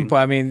the most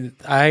important.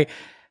 I mean,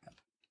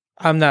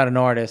 I'm not an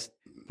artist,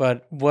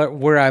 but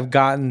where I've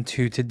gotten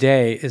to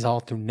today is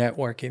all through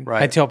networking.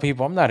 Right. I tell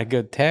people I'm not a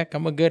good tech.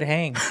 I'm a good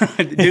hang.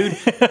 Dude,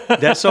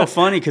 that's so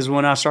funny, because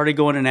when I started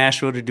going to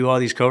Nashville to do all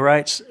these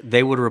co-writes,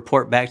 they would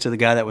report back to the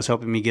guy that was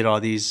helping me get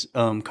all these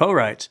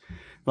co-writes.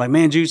 Like,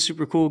 man, Jude's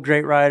super cool,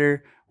 great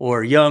writer,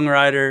 or young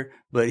writer,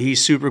 but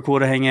he's super cool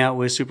to hang out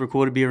with, super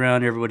cool to be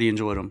around. Everybody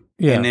enjoyed him.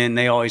 Yeah. And then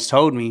they always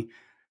told me,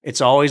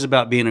 it's always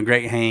about being a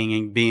great hang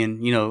and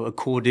being, a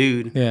cool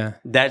dude. Yeah.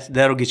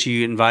 That'll get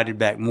you invited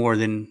back more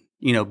than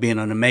being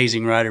an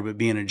amazing writer, but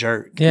being a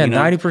jerk. Yeah,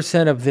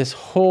 90% of this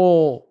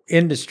whole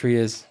industry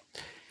is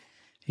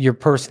your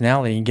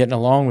personality and getting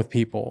along with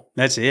people.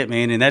 That's it,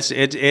 man. And that's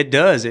it. It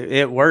does.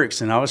 It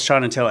works. And I was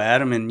trying to tell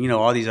Adam and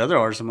all these other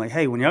artists, I'm like,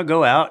 hey, when y'all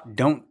go out,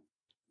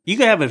 you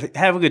can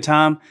have a good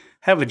time,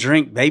 have a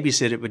drink,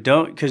 babysit it, but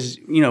don't, because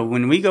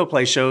when we go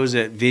play shows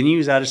at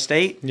venues out of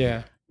state,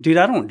 dude,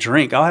 I don't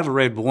drink. I'll have a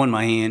Red Bull in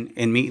my hand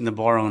and meeting the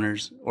bar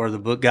owners or the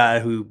book guy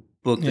who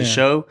booked the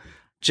show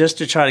just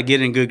to try to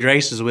get in good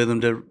graces with them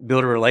to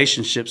build a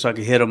relationship so I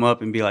could hit them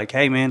up and be like,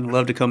 hey, man,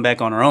 love to come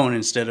back on our own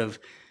instead of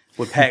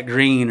with Pat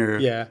Green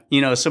or,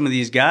 some of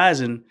these guys.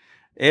 And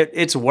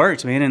it's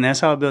worked, man. And that's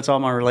how I built all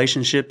my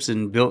relationships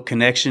and built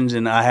connections.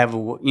 And I have,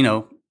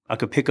 I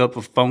could pick up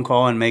a phone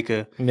call and make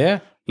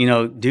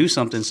do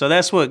something. So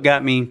that's what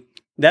got me.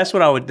 That's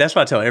what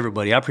I tell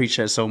everybody. I preach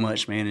that so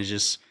much, man. It's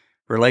just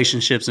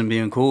relationships and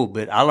being cool.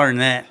 But I learned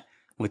that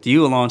with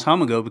you a long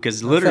time ago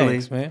because literally,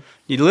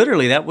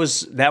 that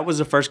was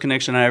the first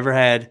connection I ever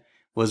had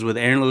was with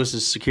Aaron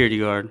Lewis's security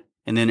guard,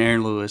 and then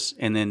Aaron Lewis,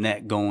 and then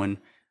that going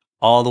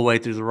all the way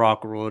through the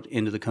rock world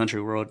into the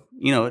country world.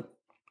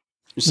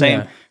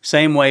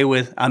 Same way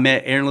with I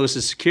met Aaron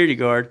Lewis's security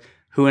guard,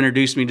 who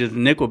introduced me to the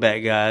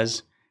Nickelback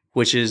guys,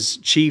 which is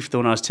Chief, the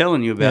one I was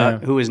telling you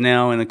about, who is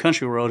now in the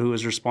country world, who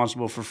is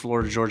responsible for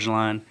Florida Georgia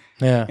Line.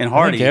 Yeah. And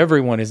Hardy. I think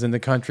everyone is in the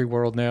country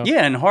world now.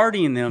 Yeah, and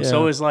Hardy and them. Yeah.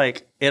 So it's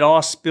like it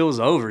all spills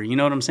over. You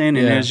know what I'm saying?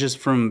 And it's just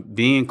from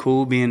being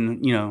cool,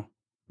 being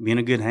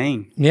a good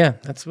hang. Yeah,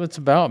 that's what it's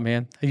about,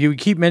 man. You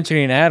keep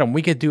mentioning Adam.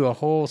 We could do a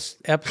whole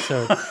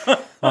episode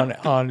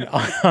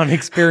on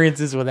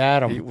experiences with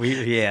Adam.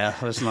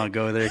 Let's not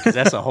go there because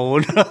that's a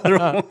whole other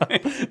one.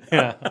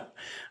 Yeah.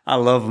 I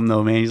love him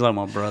though, man. He's like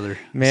my brother.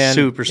 Man,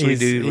 super sweet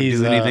dude. Would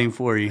do anything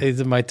for you. He's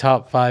in my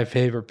top 5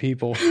 favorite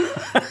people.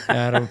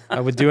 Adam, I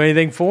would do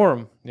anything for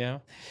him. Yeah.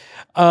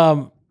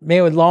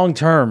 Man, with long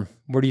term,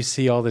 where do you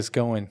see all this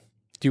going?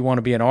 Do you want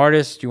to be an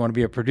artist? Do you want to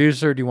be a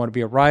producer? Do you want to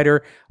be a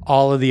writer?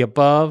 All of the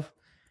above?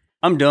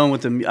 I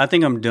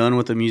think I'm done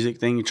with the music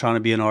thing, trying to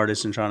be an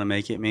artist and trying to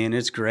make it, man.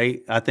 It's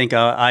great. I think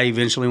I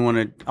eventually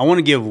want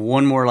to give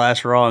one more last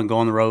hurrah and go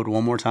on the road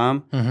one more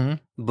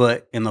time,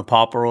 but in the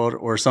pop world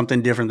or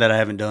something different that I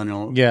haven't done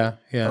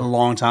in a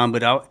long time.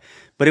 But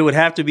it would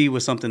have to be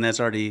with something that's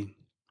already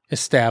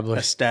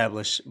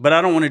established. But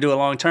I don't want to do it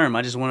long term.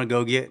 I just want to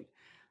go get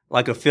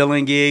like a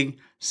fill-in gig,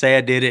 say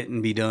I did it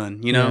and be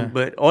done, Yeah.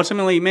 But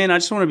ultimately, man, I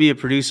just want to be a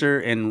producer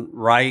and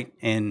write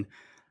and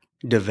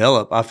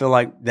develop. I feel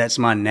like that's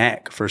my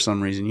knack for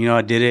some reason.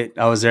 I did it.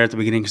 I was there at the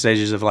beginning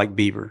stages of like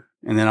Bieber,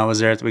 and then I was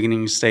there at the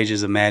beginning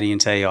stages of Maddie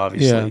and Tay,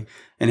 obviously,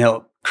 and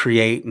help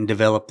create and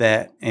develop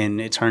that, and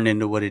it turned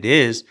into what it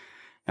is.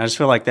 I just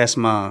feel like that's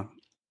my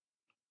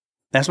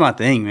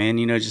thing, man.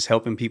 Just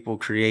helping people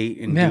create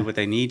and do what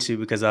they need to,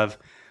 because I've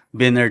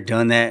been there,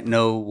 done that,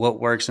 know what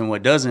works and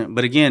what doesn't.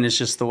 But again, it's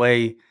just the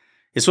way.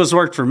 It's what's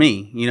worked for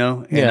me,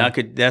 and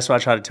that's why I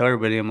try to tell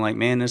everybody. I'm like,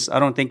 man, I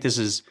don't think this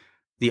is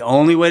the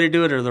only way to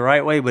do it or the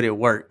right way, but it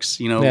works,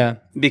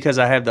 because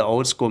I have the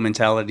old school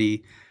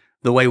mentality,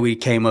 the way we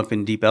came up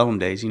in Deep Ellum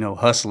days,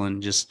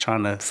 hustling, just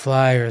trying to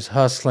flyers,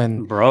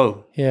 hustling,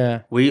 bro.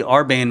 Yeah,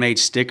 our band made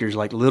stickers,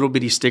 like little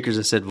bitty stickers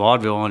that said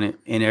vaudeville on it,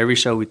 and every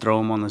show we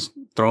throw them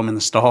in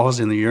the stalls,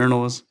 in the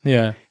urinals,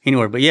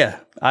 anywhere. But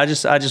I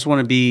just want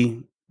to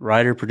be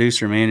writer,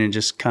 producer, man, and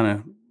just kind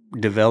of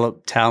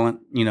develop talent,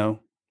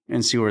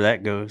 and see where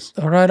that goes.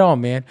 All right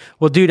on, man.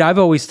 Well, dude, I've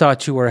always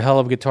thought you were a hell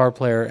of a guitar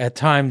player. At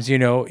times,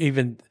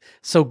 even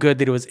so good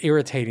that it was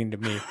irritating to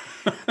me.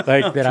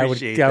 Like that I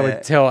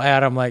would tell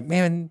Adam, like,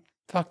 man,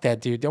 fuck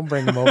that dude. Don't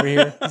bring him over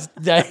here.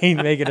 That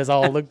ain't making us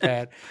all look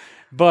bad.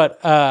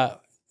 But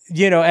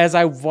as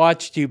I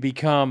watched you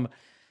become,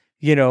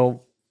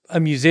 a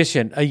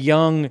musician, a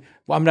young,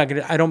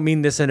 I don't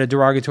mean this in a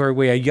derogatory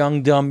way, a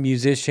young, dumb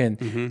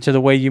musician, to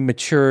the way you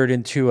matured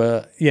into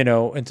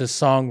into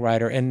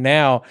songwriter. And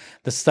now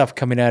the stuff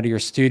coming out of your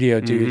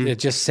studio, dude, it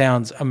just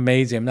sounds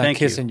amazing. I'm not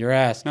kissing your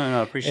ass. No,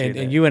 I appreciate it.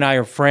 And you and I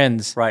are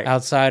friends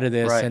outside of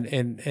this. Right.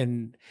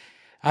 And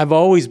I've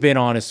always been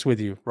honest with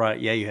you. Right.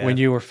 Yeah, you have. When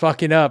you were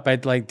fucking up,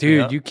 I'd like,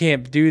 dude, you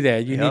can't do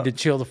that. You need to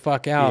chill the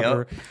fuck out.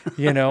 Or,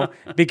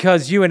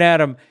 because you and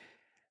Adam,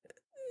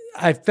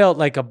 I felt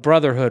like a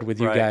brotherhood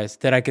with you guys,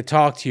 that I could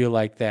talk to you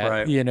like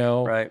that,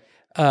 Right.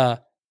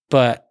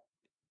 But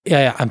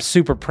yeah, I'm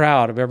super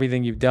proud of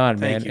everything you've done,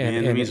 Thank man.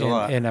 You, man. It means a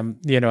lot. And I'm,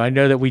 I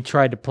know that we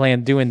tried to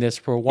plan doing this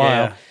for a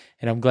while,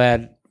 and I'm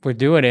glad we're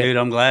doing it. Dude,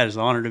 I'm glad. It's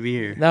an honor to be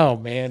here. No,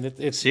 man,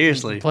 it's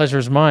seriously, the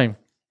pleasure's mine.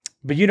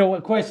 But you know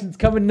what question's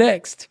coming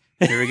next?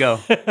 Here we go.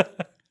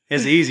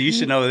 It's easy. You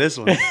should know this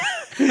one.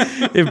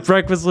 If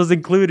breakfast was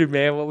included,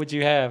 man, what would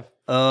you have?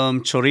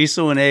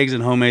 Chorizo and eggs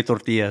and homemade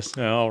tortillas.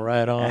 Oh,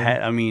 right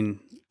on.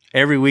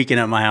 Every weekend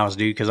at my house,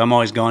 dude, because I'm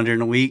always gone during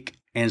the week,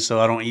 and so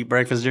I don't eat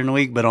breakfast during the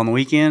week. But on the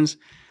weekends,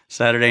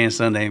 Saturday and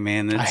Sunday,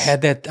 man. I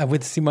had that. I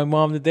went to see my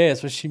mom today.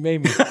 That's what she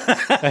made me.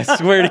 I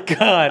swear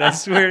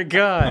to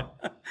God.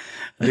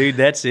 Dude,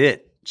 that's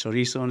it.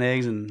 Chorizo and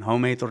eggs and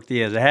homemade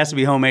tortillas. It has to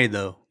be homemade,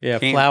 though. Yeah,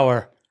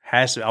 flour.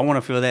 Has to. I want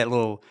to feel that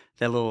little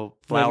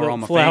flour on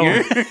my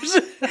fingers.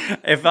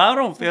 If I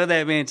don't feel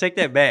that, man, take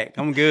that back.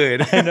 I'm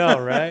good. I know,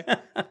 right?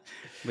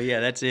 But yeah,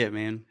 that's it,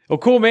 man. Well,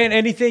 cool, man.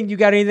 You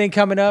got anything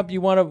coming up?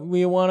 You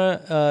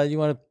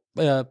wanna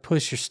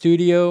push your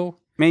studio?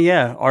 Man,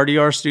 yeah,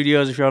 RDR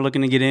Studios. If y'all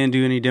looking to get in,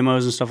 do any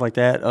demos and stuff like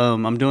that.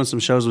 I'm doing some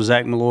shows with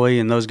Zach Malloy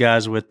and those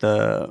guys with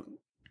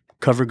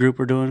cover group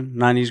we're doing,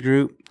 90s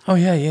group. Oh,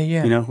 yeah, yeah,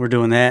 yeah. You know, we're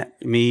doing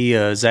that. Me,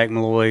 Zach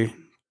Malloy,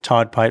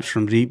 Todd Pipes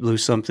from Deep Blue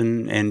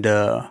Something, and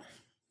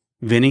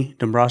Vinny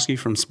Dombrowski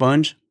from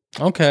Sponge.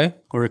 Okay.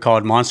 We're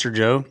called Monster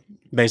Joe,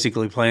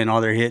 basically playing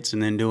all their hits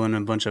and then doing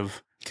a bunch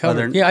of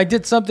Cover. Yeah, I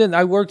did something.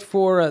 I worked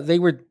for, I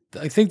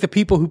think the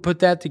people who put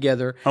that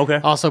together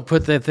also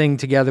put the thing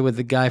together with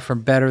the guy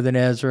from Better Than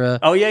Ezra.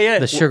 Oh, yeah, yeah.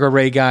 The Sugar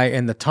Ray guy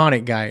and the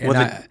Tonic guy.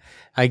 And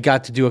I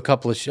got to do a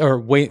couple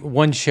of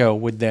one show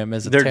with them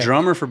as a their tech.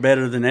 drummer for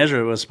Better Than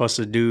Ezra was supposed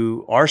to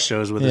do our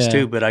shows with us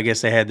too, but I guess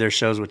they had their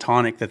shows with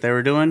Tonic that they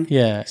were doing.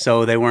 Yeah.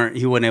 So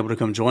he wasn't able to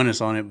come join us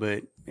on it,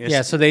 but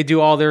so they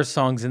do all their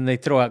songs and they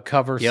throw out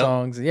cover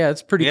songs. Yeah,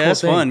 it's pretty cool. Yeah,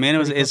 it's fun, man.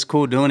 It's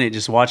cool doing it,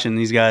 just watching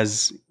these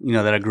guys, you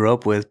know, that I grew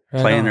up with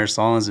playing their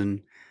songs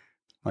and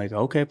like,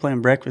 okay,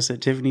 playing Breakfast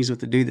at Tiffany's with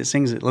the dude that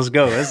sings it. Let's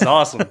go. That's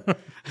awesome.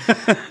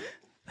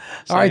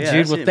 All right,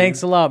 Jude. Well,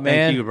 thanks a lot, man.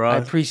 Thank you, bro. I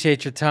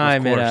appreciate your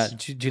time. And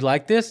do you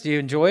like this? Do you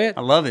enjoy it?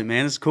 I love it,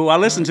 man. It's cool. I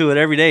listen to it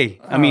every day.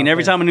 I mean,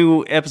 every time a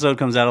new episode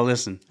comes out, I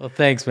listen. Well,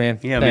 thanks, man.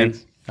 Yeah, thanks.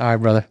 man. All right,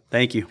 brother.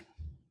 Thank you.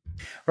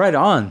 Right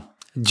on.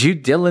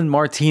 Jude Dylan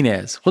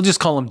Martinez. We'll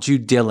just call him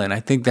Jude Dylan. I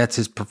think that's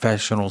his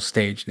professional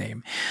stage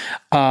name.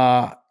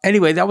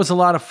 Anyway, that was a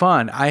lot of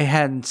fun. I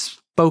hadn't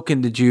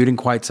spoken to Jude in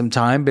quite some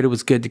time, but it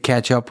was good to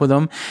catch up with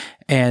him.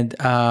 And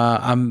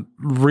I'm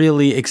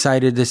really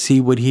excited to see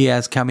what he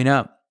has coming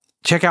up.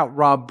 Check out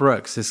Rob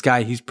Brooks, this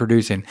guy he's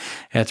producing.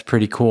 That's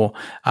pretty cool.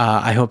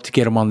 I hope to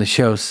get him on the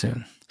show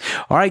soon.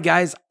 All right,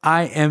 guys,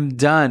 I am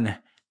done.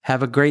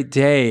 Have a great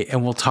day,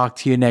 and we'll talk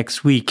to you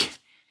next week.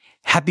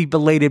 Happy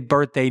belated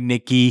birthday,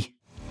 Nikki.